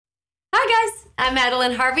I'm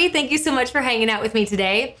Madeline Harvey. Thank you so much for hanging out with me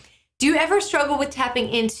today. Do you ever struggle with tapping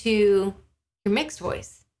into your mixed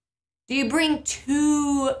voice? Do you bring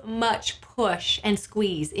too much push and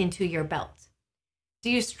squeeze into your belt? Do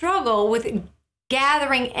you struggle with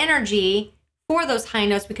gathering energy for those high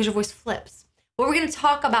notes because your voice flips? Well, we're going to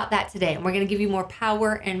talk about that today, and we're going to give you more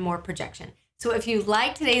power and more projection. So if you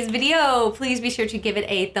like today's video, please be sure to give it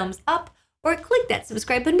a thumbs up or click that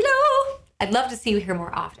subscribe button below. I'd love to see you here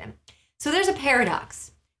more often. So there's a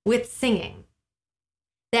paradox with singing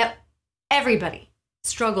that everybody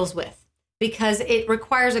struggles with because it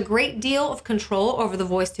requires a great deal of control over the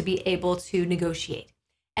voice to be able to negotiate.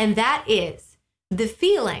 And that is the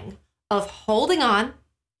feeling of holding on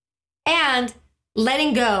and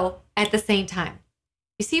letting go at the same time.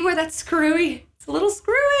 You see where that's screwy? It's a little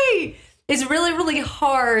screwy. It's really, really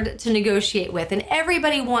hard to negotiate with. And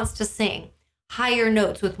everybody wants to sing higher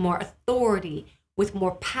notes with more authority, with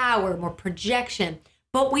more power, more projection.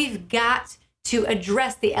 But we've got to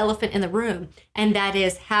address the elephant in the room. And that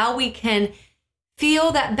is how we can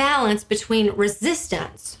feel that balance between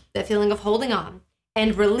resistance, that feeling of holding on,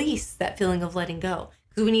 and release, that feeling of letting go.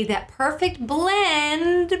 Because we need that perfect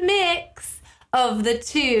blend mix of the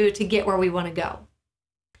two to get where we want to go.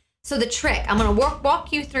 So the trick, I'm going to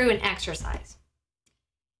walk you through an exercise.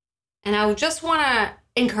 And I just want to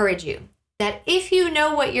encourage you that if you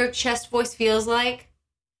know what your chest voice feels like,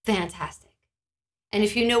 fantastic. And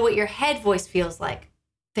if you know what your head voice feels like,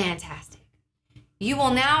 fantastic. You will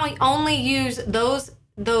now only use those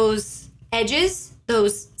edges,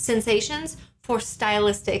 those sensations for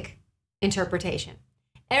stylistic interpretation.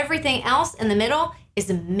 Everything else in the middle is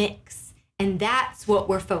a mix. And that's what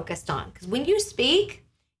we're focused on. Because when you speak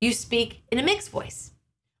in a mixed voice.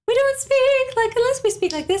 We don't speak like, unless we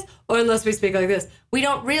speak like this or unless we speak like this. We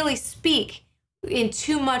don't really speak in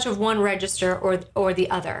too much of one register or the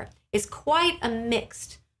other. It's quite a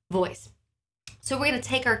mixed voice. So we're going to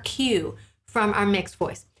take our cue from our mixed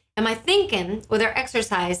voice. And my thinking with our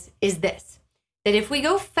exercise is this, that if we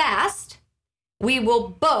go fast, we will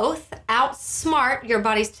both outsmart your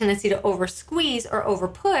body's tendency to over squeeze or over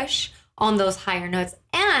push on those higher notes,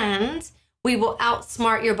 and we will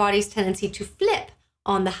outsmart your body's tendency to flip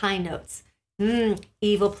on the high notes.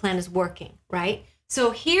 Evil plan is working, right?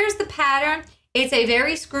 So here's the pattern. It's a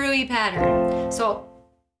very screwy pattern. So,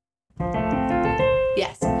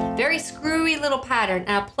 yes, very screwy little pattern.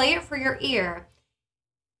 And I'll play it for your ear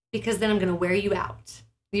because then I'm going to wear you out.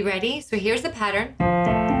 You ready? So here's the pattern.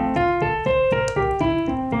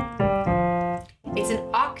 It's an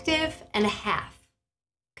octave and a half.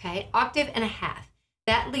 Okay, octave and a half.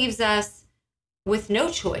 That leaves us with no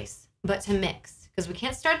choice but to mix, because we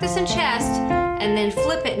can't start this in chest and then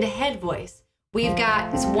flip it into head voice. We've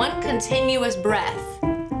got this one continuous breath.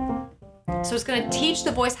 So it's going to teach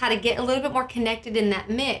the voice how to get a little bit more connected in that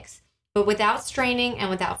mix, but without straining and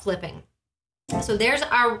without flipping. So there's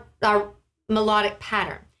our melodic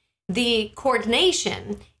pattern. The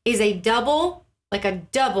coordination is a double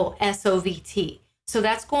SOVT. So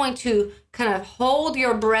that's going to kind of hold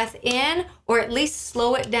your breath in or at least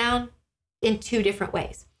slow it down in two different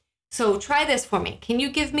ways. So try this for me. Can you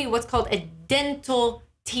give me what's called a dental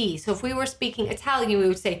T? So if we were speaking Italian, we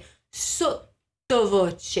would say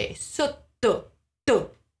sottovoce, sotto, do,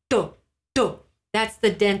 do, do. That's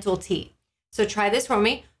the dental T. So try this for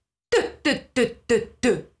me. Do, do, do, do,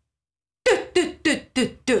 do. Do, do, do,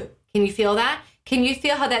 do, do. Can you feel that? Can you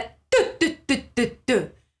feel how that do, do, do, do,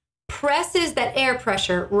 do presses that air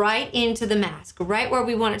pressure right into the mask, right where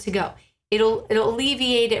we want it to go? It'll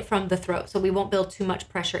alleviate it from the throat, so we won't build too much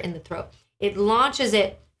pressure in the throat. It launches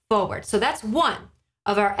it forward. So that's one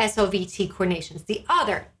of our SOVT coordinations. The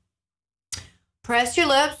other, press your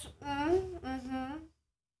lips,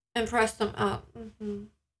 and press them out.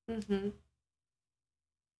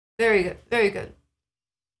 Very good, very good.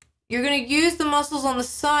 You're going to use the muscles on the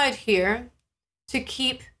side here to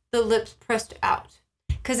keep the lips pressed out,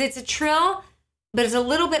 because it's a trill, but it's a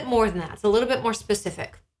little bit more than that. It's a little bit more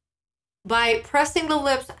specific. By pressing the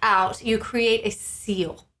lips out, you create a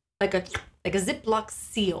seal, like a Ziploc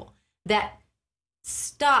seal that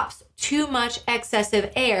stops too much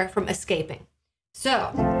excessive air from escaping.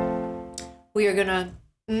 So we are gonna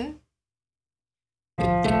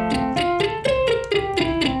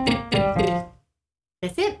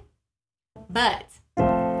that's it. But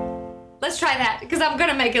let's try that, because I'm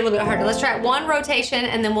gonna make it a little bit harder. Let's try one rotation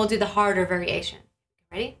and then we'll do the harder variation.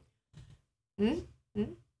 Ready?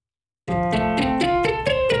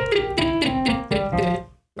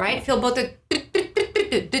 Right? Feel both the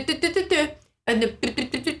and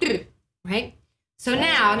the right? So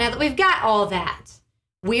now that we've got all that,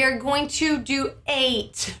 we are going to do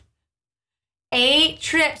 8 8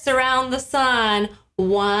 trips around the sun,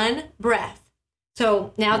 1 breath.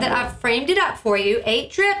 So now that I've framed it up for you, 8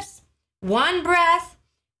 trips, 1 breath.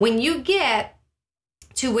 When you get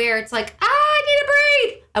to where it's like, I need to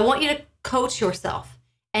breathe, I want you to coach yourself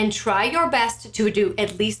and try your best to do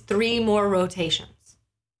at least 3 more rotations.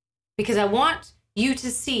 Because I want you to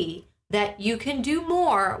see that you can do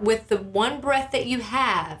more with the 1 breath that you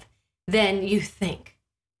have than you think.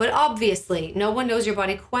 But obviously, no one knows your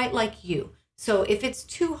body quite like you. So if it's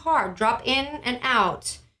too hard, drop in and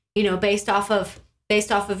out, you know, based off of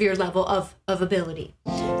your level of ability.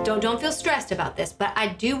 Don't feel stressed about this, but I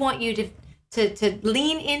do want you to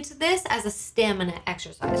lean into this as a stamina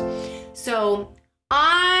exercise. So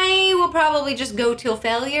I will probably just go till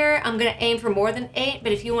failure. I'm gonna aim for more than 8,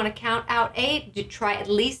 but if you want to count out 8, try at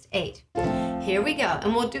least 8. Here we go,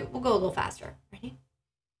 and we'll go a little faster. Ready?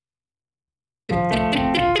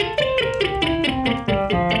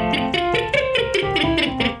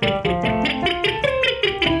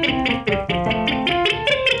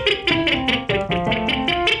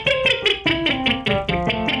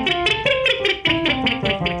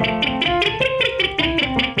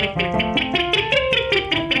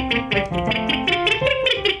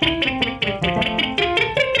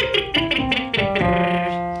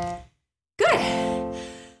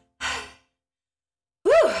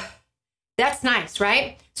 That's nice,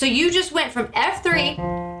 right? So you just went from F3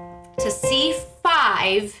 to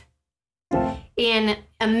C5 in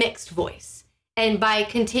a mixed voice. And by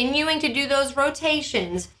continuing to do those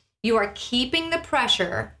rotations, you are keeping the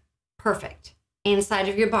pressure perfect inside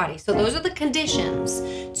of your body. So those are the conditions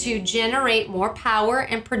to generate more power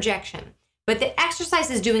and projection. But the exercise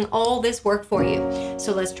is doing all this work for you.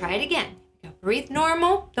 So let's try it again. Breathe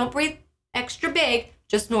normal. Don't breathe extra big,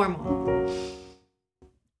 just normal.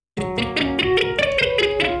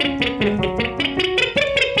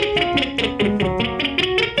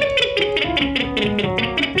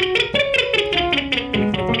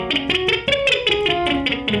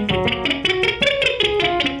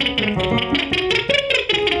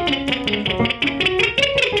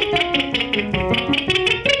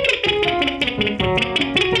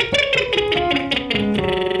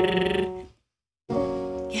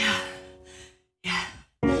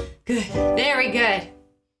 Good. Very good.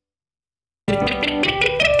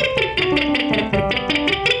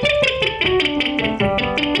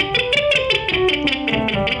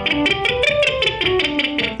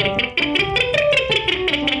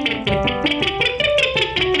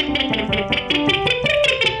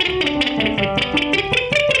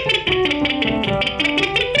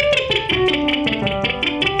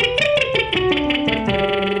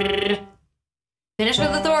 Finish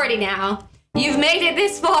with authority now. You've made it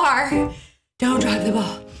this far. Don't drop the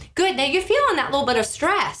ball. Good. Now you're feeling that little bit of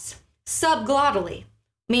stress subglottally,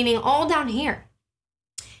 meaning all down here.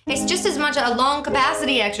 It's just as much a lung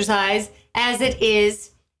capacity exercise as it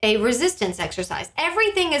is a resistance exercise.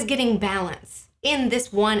 Everything is getting balance in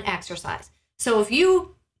this one exercise. So if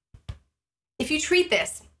you treat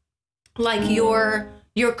this like your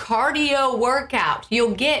cardio workout,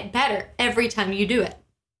 you'll get better every time you do it.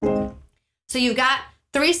 So you've got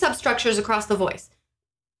 3 substructures across the voice.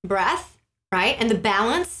 Breath, right? And the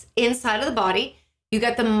balance inside of the body. You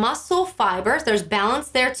got the muscle fibers. There's balance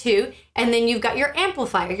there too. And then you've got your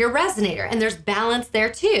amplifier, your resonator, and there's balance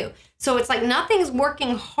there too. So it's like nothing's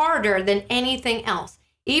working harder than anything else.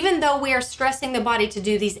 Even though we are stressing the body to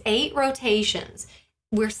do these 8 rotations,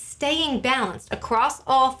 we're staying balanced across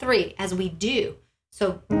all 3 as we do.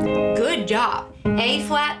 So good job. A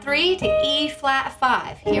flat 3 to E flat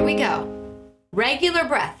 5. Here we go. Regular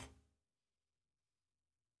breath.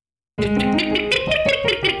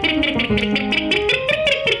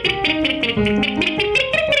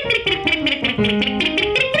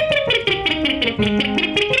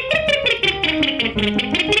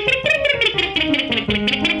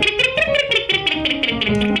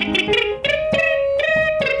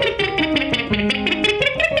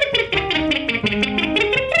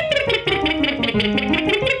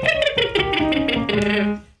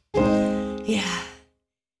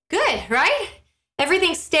 Right?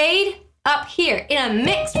 Everything stayed up here in a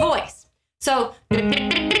mixed voice. So,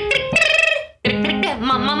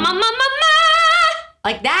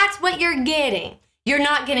 like that's what you're getting. You're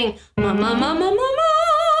not getting ma ma ma ma ma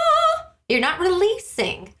ma. You're not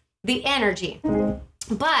releasing the energy.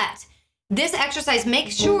 But this exercise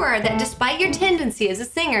makes sure that despite your tendency as a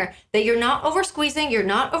singer, that you're not over squeezing, you're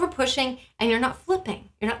not over pushing, and you're not flipping.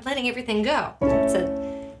 You're not letting everything go. It's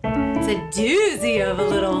a doozy of a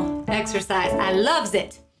little exercise. I loves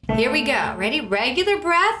it. Here we go. Ready? Regular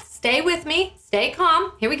breath. Stay with me. Stay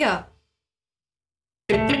calm. Here we go.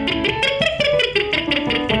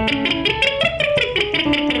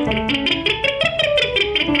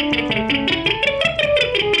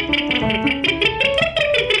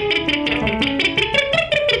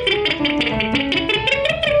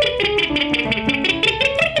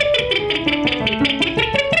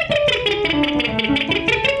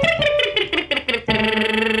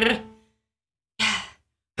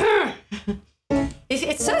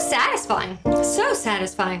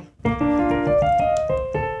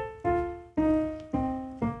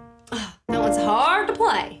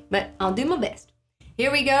 but I'll do my best.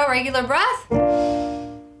 Here we go, regular breath.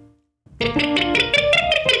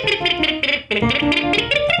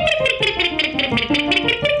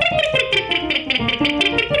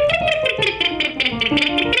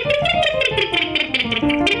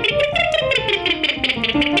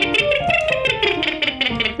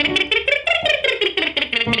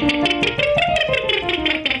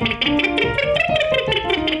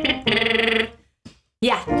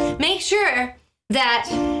 Yeah, make sure that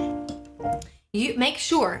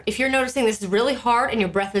if you're noticing this is really hard and your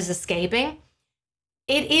breath is escaping,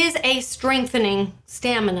 it is a strengthening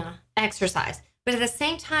stamina exercise, but at the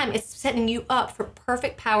same time, it's setting you up for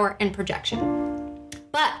perfect power and projection.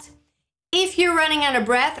 But if you're running out of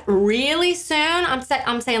breath really soon,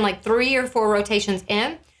 I'm saying like 3 or 4 rotations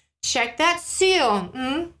in, check that seal.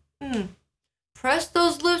 Press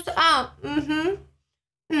those lips out.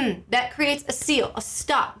 That creates a seal, a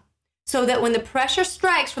stop, so that when the pressure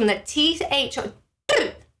strikes from the TH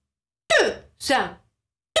sound,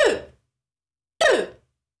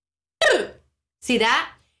 see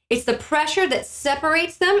that? It's the pressure that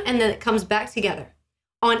separates them and then it comes back together.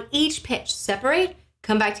 On each pitch, separate,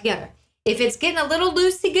 come back together. If it's getting a little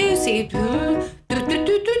loosey-goosey,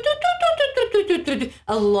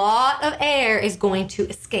 a lot of air is going to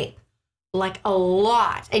escape. Like a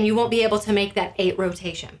lot, and you won't be able to make that 8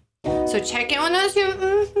 rotation. So check in on those. Here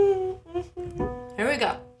we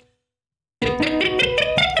go.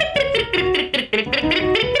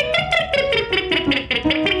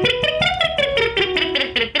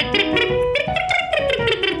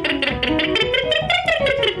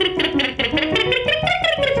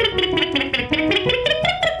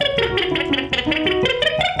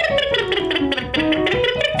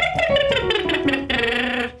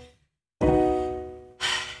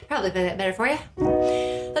 Probably better for you.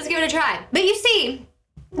 Let's give it a try. But you see,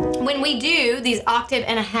 when we do these octave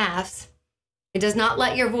and a halves, it does not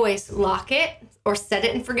let your voice lock it or set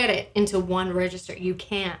it and forget it into one register. You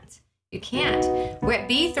can't. You can't. We're at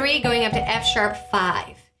B3 going up to F sharp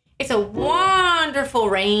 5. It's a wonderful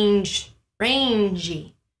rangy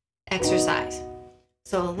exercise.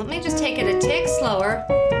 So let me just take it a tick slower.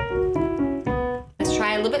 Let's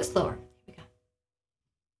try a little bit slower. Here we go.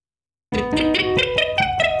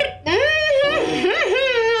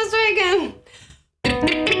 Let's try again.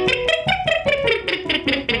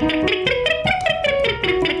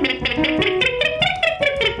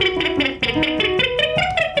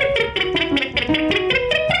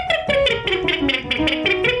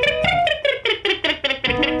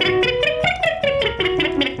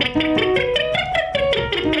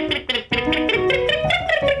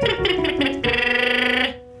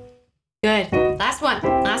 Good. Last one.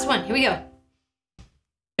 Last one. Here we go.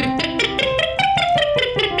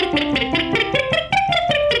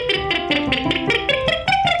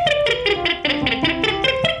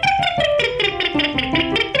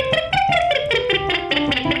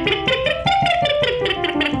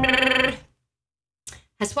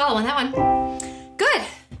 I swallow on that one. Good.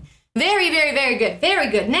 Very, very, very good.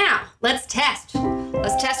 Very good. Now, let's test.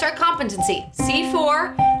 Let's test our competency.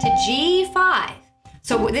 C4 to G5.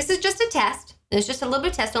 So this is just a test. It's just a little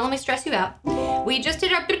bit of test. Don't let me stress you out. We just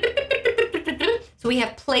did our... So we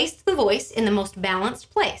have placed the voice in the most balanced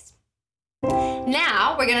place.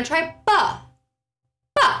 Now, we're going to try ba.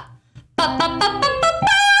 Ba. Ba, ba, ba, ba, ba, ba.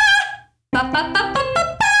 Ba, ba, ba, ba,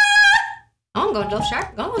 ba, ba. Oh, I'm going a little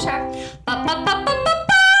sharp. Going a little sharp. Ba, ba, ba, ba, ba,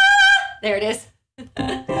 ba. There it is.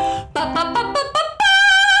 Ba, ba, ba, ba, ba, ba.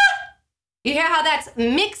 You hear how that's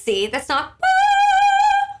mixy? That's not...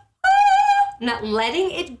 Not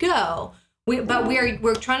letting it go. But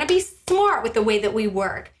we're trying to be smart with the way that we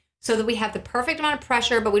work so that we have the perfect amount of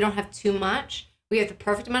pressure, but we don't have too much. We have the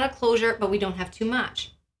perfect amount of closure, but we don't have too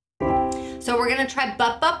much. So we're going to try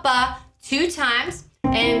ba, ba, ba 2 times.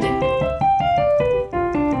 And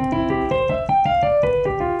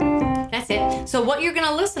that's it. So what you're going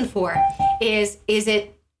to listen for is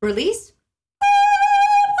it release?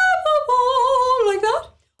 Like that?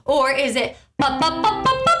 Or is it ba, ba, ba, ba,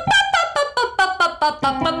 ba,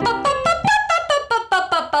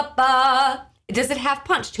 does it have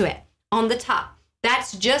punch to it on the top?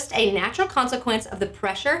 That's just a natural consequence of the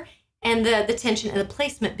pressure and the tension and the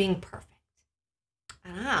placement being perfect.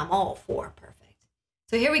 And I'm all for perfect.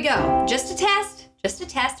 So here we go. Just a test. Just a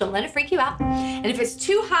test. Don't let it freak you out. And if it's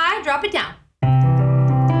too high, drop it down.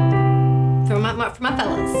 For my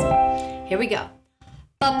fellas. Here we go.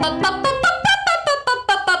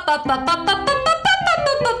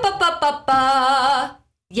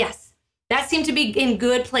 Yes, that seemed to be in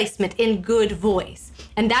good placement, in good voice.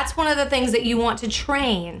 And that's one of the things that you want to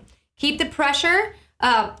train. Keep the pressure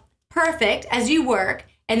perfect as you work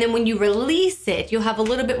And then when you release it, you'll have a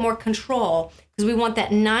little bit more control because we want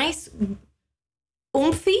that nice,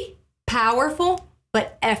 oomphy, powerful,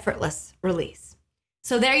 but effortless release.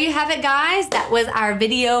 So there you have it, guys. That was our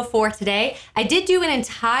video for today. I did do an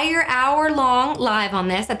entire hour-long live on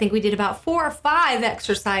this. I think we did about 4 or 5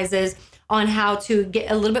 exercises on how to get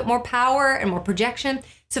a little bit more power and more projection.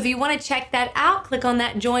 So if you want to check that out, click on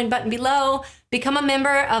that join button below. Become a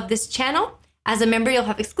member of this channel. As a member, you'll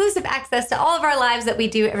have exclusive access to all of our lives that we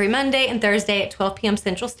do every Monday and Thursday at 12 p.m.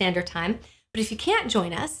 Central Standard Time. But if you can't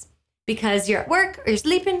join us because you're at work or you're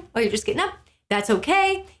sleeping or you're just getting up, that's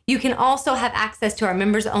okay. You can also have access to our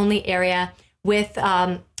members only area with,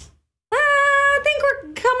 I think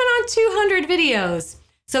we're coming on 200 videos.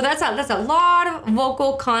 So that's a lot of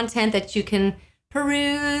vocal content that you can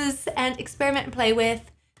peruse and experiment and play with.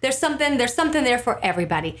 There's something there for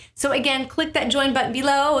everybody. So again, click that join button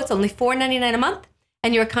below. It's only $4.99 a month,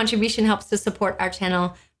 and your contribution helps to support our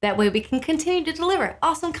channel. That way we can continue to deliver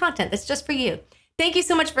awesome content that's just for you. Thank you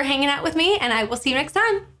so much for hanging out with me, and I will see you next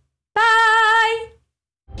time. Bye!